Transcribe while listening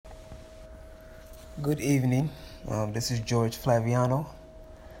Good evening. This is George Flaviano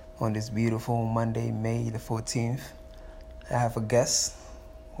on this beautiful Monday, May the 14th. I have a guest,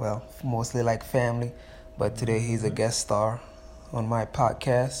 well, mostly like family, but today he's a guest star on my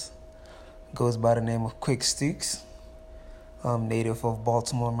podcast. Goes by the name of Quick Stukes, native of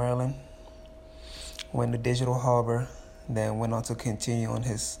Baltimore, Maryland. Went to Digital Harbor, then went on to continue on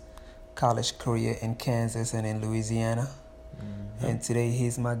his college career in Kansas and in Louisiana. And today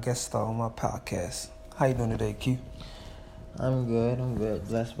he's my guest star on my podcast. How you doing today, Q? I'm good.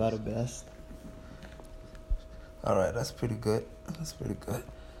 Blessed by the best. All right, that's pretty good.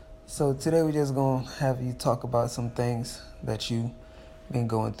 So today we're just going to have you talk about some things that you've been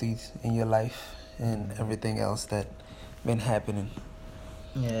going through in your life and everything else that been happening.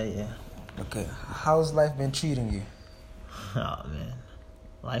 Yeah. Okay, how's life been treating you? Oh, man.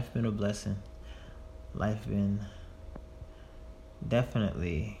 Life been a blessing. Life been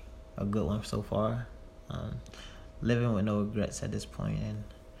definitely a good one so far. Living with no regrets at this point and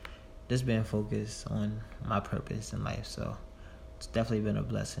just being focused on my purpose in life. So it's definitely been a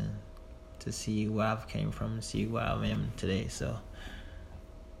blessing to see where I've came from and see where I am today. So,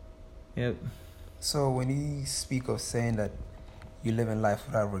 yep. So when you speak of saying that you live in life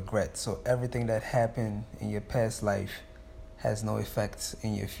without regret, so everything that happened in your past life has no effects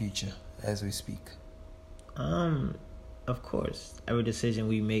in your future as we speak? Of course, every decision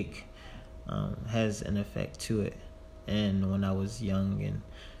we make has an effect to it. And when I was young and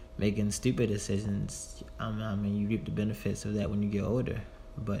making stupid decisions, you reap the benefits of that when you get older.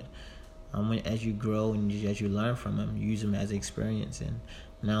 But as you grow and as you learn from them, you use them as experience. And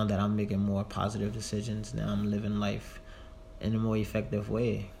now that I'm making more positive decisions, now I'm living life in a more effective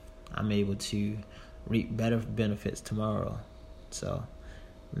way. I'm able to reap better benefits tomorrow. So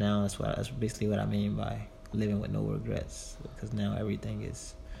now that's basically what I mean by living with no regrets, because now everything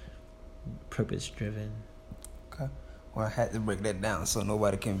is purpose driven. Okay. Well, I had to break that down so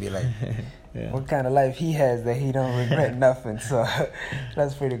nobody can be like, Yeah. what kind of life he has that he don't regret nothing. So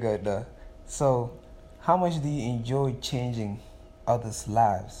that's pretty good, though. So how much do you enjoy changing others'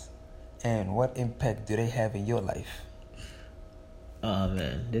 lives, and what impact do they have in your life? Oh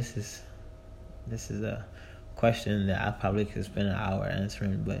man, this is a question that I probably could spend an hour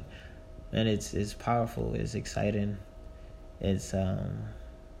answering, but man, it's powerful, it's exciting, it's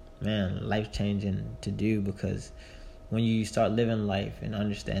life changing to do, because when you start living life and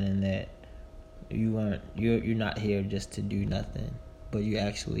understanding that you're not here just to do nothing, but you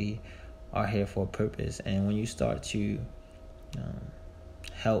actually are here for a purpose. And when you start to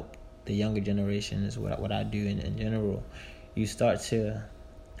help the younger generation, is what I do in general, you start to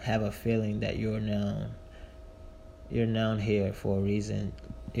have a feeling that you're now here for a reason.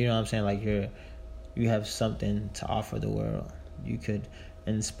 You know what I'm saying? Like you have something to offer the world. You could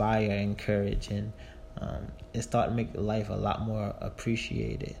inspire, encourage, and it start to make life a lot more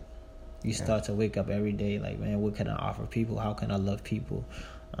appreciated. You start to wake up every day like, man, what can I offer people? How can I love people?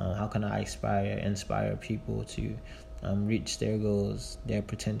 How can I inspire people to reach their goals, their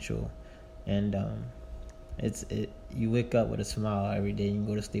potential? And you wake up with a smile every day. You can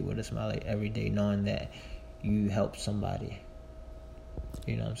go to sleep with a smile every day, knowing that you help somebody.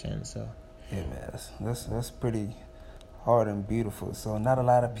 You know what I'm saying? So Yeah, man, that's pretty hard and beautiful. So not a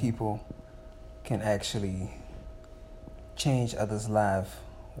lot of people can actually change others' lives,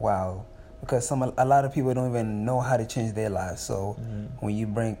 because a lot of people don't even know how to change their lives. So when you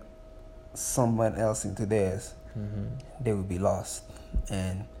bring someone else into theirs, they will be lost.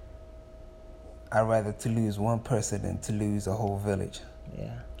 And I'd rather to lose one person than to lose a whole village.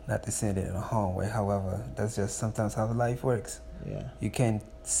 yeah. Not to send it in a harm way. However, that's just sometimes how life works. Yeah. You can't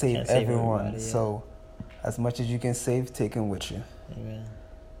save everyone. So as much as you can save, take them with you. Amen.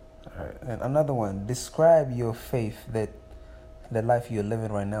 All right. And another one, describe your faith, that the life you're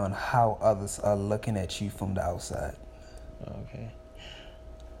living right now, and how others are looking at you from the outside. Okay.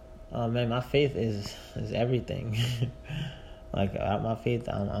 Man, my faith is everything. Like my faith,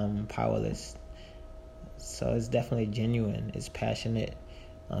 I'm powerless. So it's definitely genuine. It's passionate.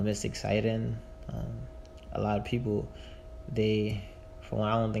 It's exciting. A lot of people, I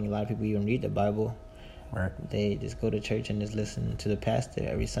don't think a lot of people even read the Bible. Right. They just go to church and just listen to the pastor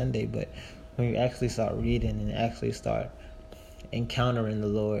every Sunday. But when you actually start reading and actually start encountering the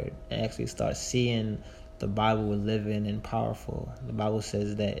Lord and actually start seeing the Bible living and powerful, the Bible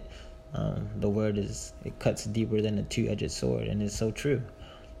says that the word it cuts deeper than a two-edged sword, and it's so true.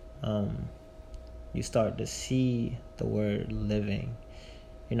 You start to see the word living.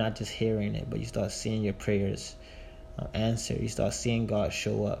 You're not just hearing it, but you start seeing your prayers answered. You start seeing God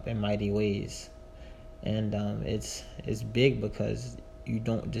show up in mighty ways. And it's big because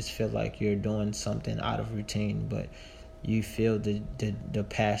don't just feel like you're doing something out of routine, but you feel the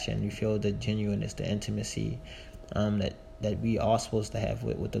passion, you feel the genuineness, the intimacy that we are supposed to have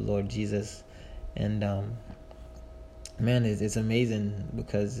with the Lord Jesus. And man, it's amazing,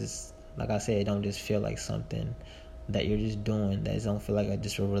 because it's like I said, it don't just feel like something that you're just doing, that it don't feel like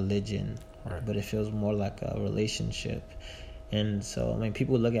just a religion, right. But it feels more like a relationship. And so, I mean,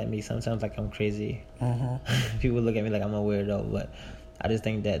 people look at me sometimes like I'm crazy. Mm-hmm. People look at me like I'm a weirdo, but I just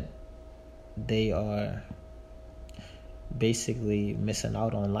think that they are basically missing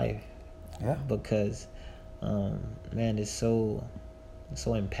out on life. Yeah. Because, man, it's so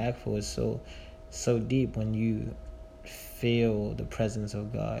impactful. It's so deep when you feel the presence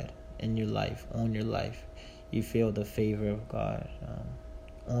of God in your life, on your life. You feel the favor of God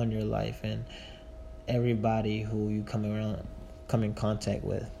on your life, and everybody who you come in contact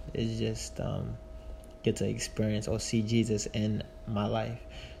with is just get to experience or see Jesus in my life.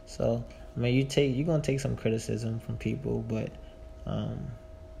 So, I mean, you're gonna take some criticism from people, but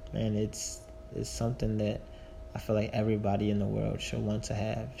man, it's something that I feel like everybody in the world should want to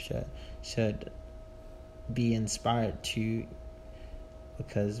have, should be inspired to,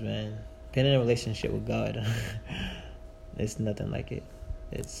 because, man, being in a relationship with God, it's nothing like it.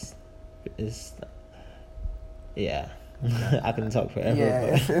 It's yeah. I can talk forever.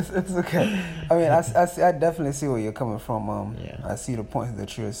 Yeah, it's okay. I mean, I definitely see where you're coming from. Yeah. I see the points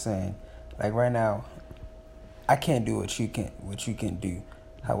that you're saying. Like right now, I can't do what you can do.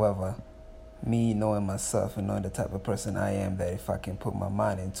 However, me knowing myself and knowing the type of person I am, that if I can put my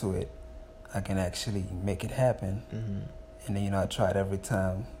mind into it, I can actually make it happen. Mm-hmm. And then, I try it every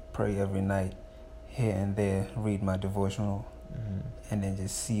time, pray every night, here and there, read my devotional, and then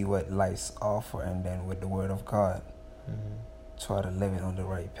just see what life's offer, and then with the Word of God, try to live it on the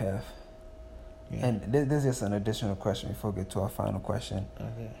right path. Yeah. And there's just an additional question before we get to our final question.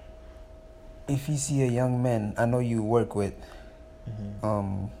 Okay. If you see a young man, I know you work with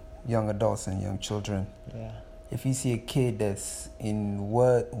young adults and young children. Yeah. If you see a kid that's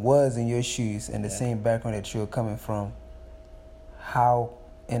was in your shoes and the same background that you're coming from, how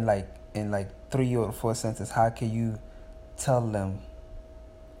in like 3 or 4 sentences, how can you tell them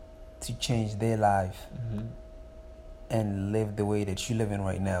to change their life and live the way that you're living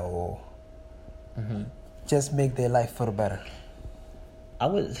right now, or just make their life for the better? I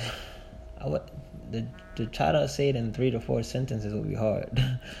would to try to say it in 3 to 4 sentences would be hard.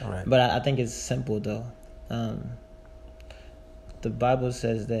 Right. But I think it's simple though. The Bible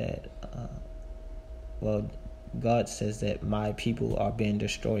says that, God says that my people are being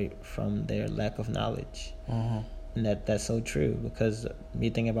destroyed from their lack of knowledge. And that's so true, because me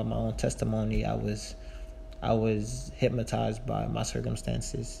thinking about my own testimony, I was hypnotized by my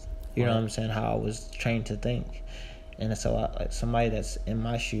circumstances. You know what I'm saying? How I was trained to think. And so somebody that's in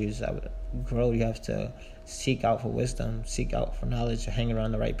my shoes, I would grow. You have to seek out for wisdom, seek out for knowledge, hang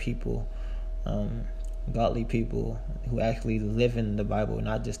around the right people, godly people who actually live in the Bible,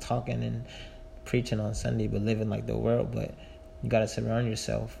 not just talking and preaching on Sunday, but living like the world. But you got to surround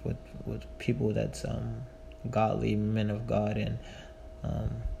yourself with people that's godly, men of God, and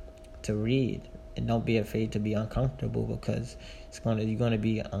to read. And don't be afraid to be uncomfortable, because you're gonna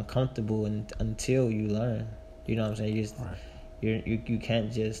be uncomfortable until you learn. You know what I'm saying? You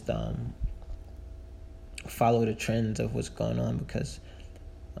can't just follow the trends of what's going on, because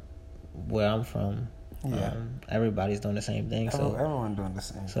where I'm from, everybody's doing the same thing. So everyone doing the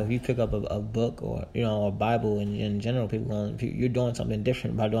same. So if you pick up a book, or a Bible, and in general, you're doing something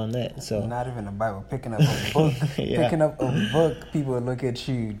different by doing that. So not even a Bible, picking up a book, picking up a book, people look at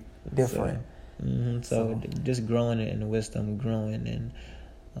you different. So just growing in wisdom, growing, and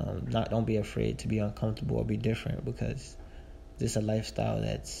don't be afraid to be uncomfortable or be different, because this is a lifestyle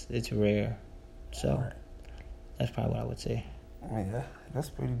it's rare. So that's probably what I would say. Yeah, that's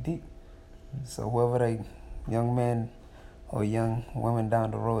pretty deep. So whoever that young man or young woman down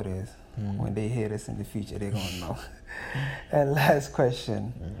the road is, when they hear this in the future, they're going to know. And last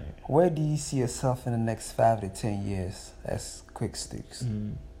question, where do you see yourself in the next 5 to 10 years? That's quick sticks.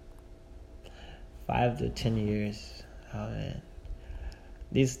 5 to 10 years. Oh, man.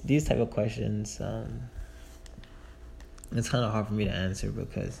 These type of questions, it's kind of hard for me to answer,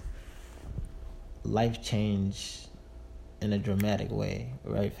 because life changed in a dramatic way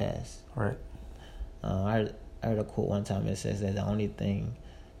very fast. Right. I heard a quote one time. It says that the only thing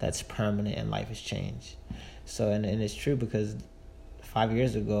that's permanent in life is change. So, and it's true, because 5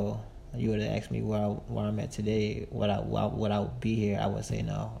 years ago, you would have asked me where I'm at today, would I be here? I would say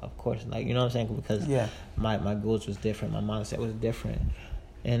no, of course. Like, you know what I'm saying? Because my goals was different, my mindset was different,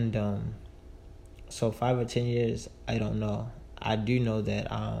 and so 5 or 10 years, I don't know. I do know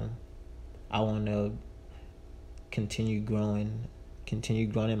that I want to continue growing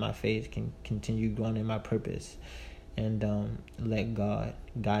in my faith, continue growing in my purpose, and let God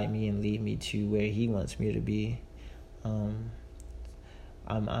guide me and lead me to where He wants me to be. I'm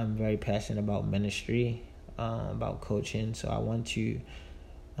very passionate about ministry, about coaching. So I want to,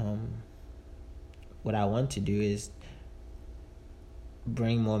 what I want to do is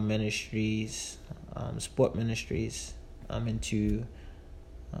bring more ministries, sport ministries, into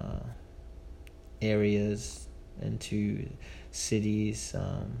areas, into cities.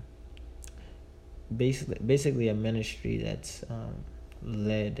 Basically a ministry that's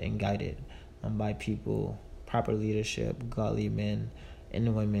led and guided by people, proper leadership, godly men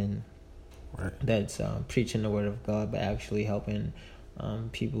and women, right, that's preaching the word of God, but actually helping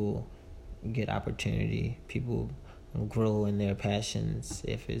people get opportunity, people grow in their passions,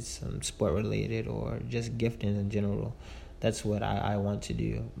 if it's sport related or just gifting in general. That's what I want to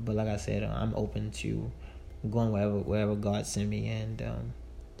do. But like I said, I'm open to going wherever God send me, and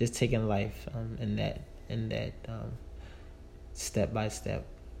just taking life in that step by step,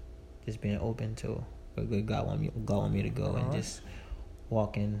 just being open to where God want me to go, and just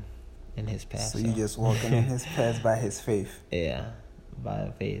walking in His path. So you just walking in His path by His faith. Yeah,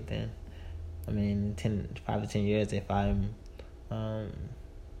 by faith. And I mean, 5 to 10 years, if I'm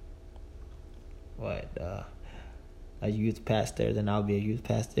a youth pastor, then I'll be a youth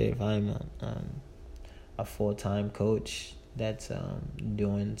pastor. If I'm a full-time coach that's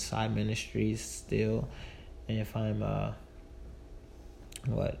doing side ministries still, and if I'm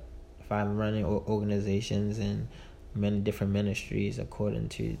if I'm running organizations and many different ministries according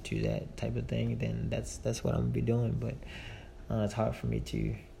to that type of thing, then that's what I'm gonna be doing. But it's hard for me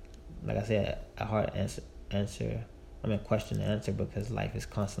to, like I said, a hard question to answer, because life is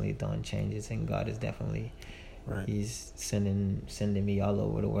constantly throwing changes, and God is definitely right. He's sending me all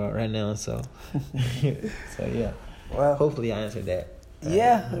over the world right now. So so yeah. Well, hopefully I answered that.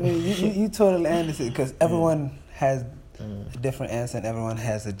 Yeah, I mean, you totally answered, because everyone has a different answer, and everyone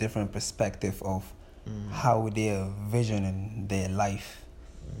has a different perspective of how they're visioning their life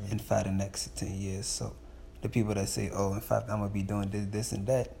in 5 the next 10 years. So the people that say, oh, in fact, I'm going to be doing this and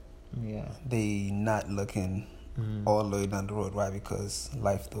that, they not looking all the way down the road. Why? Because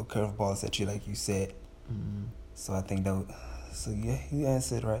life throw curveballs at you, like you said. So I think you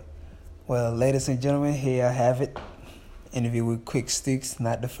answered right. Well, ladies and gentlemen, here I have it. Interview with Quick Sticks,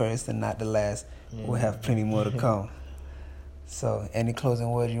 not the first and not the last. We'll have plenty more to come. So, any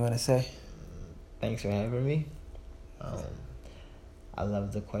closing words you want to say? Thanks for having me. I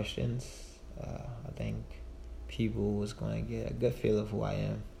love the questions. I think people was going to get a good feel of who I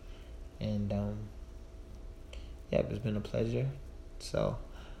am. And, it's been a pleasure. So,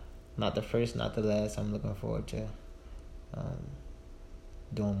 not the first, not the last. I'm looking forward to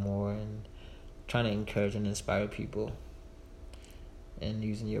doing more and trying to encourage and inspire people, and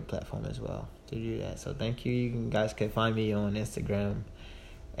using your platform as well to do that. So thank you. You guys can find me on Instagram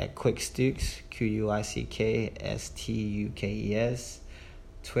at QuickStukes, QuickStukes.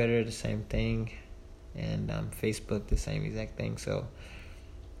 Twitter, the same thing. And Facebook, the same exact thing. So,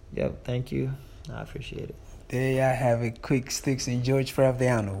 thank you. I appreciate it. There y'all have it. Quick Sticks and George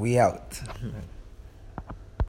Flaviano. We out.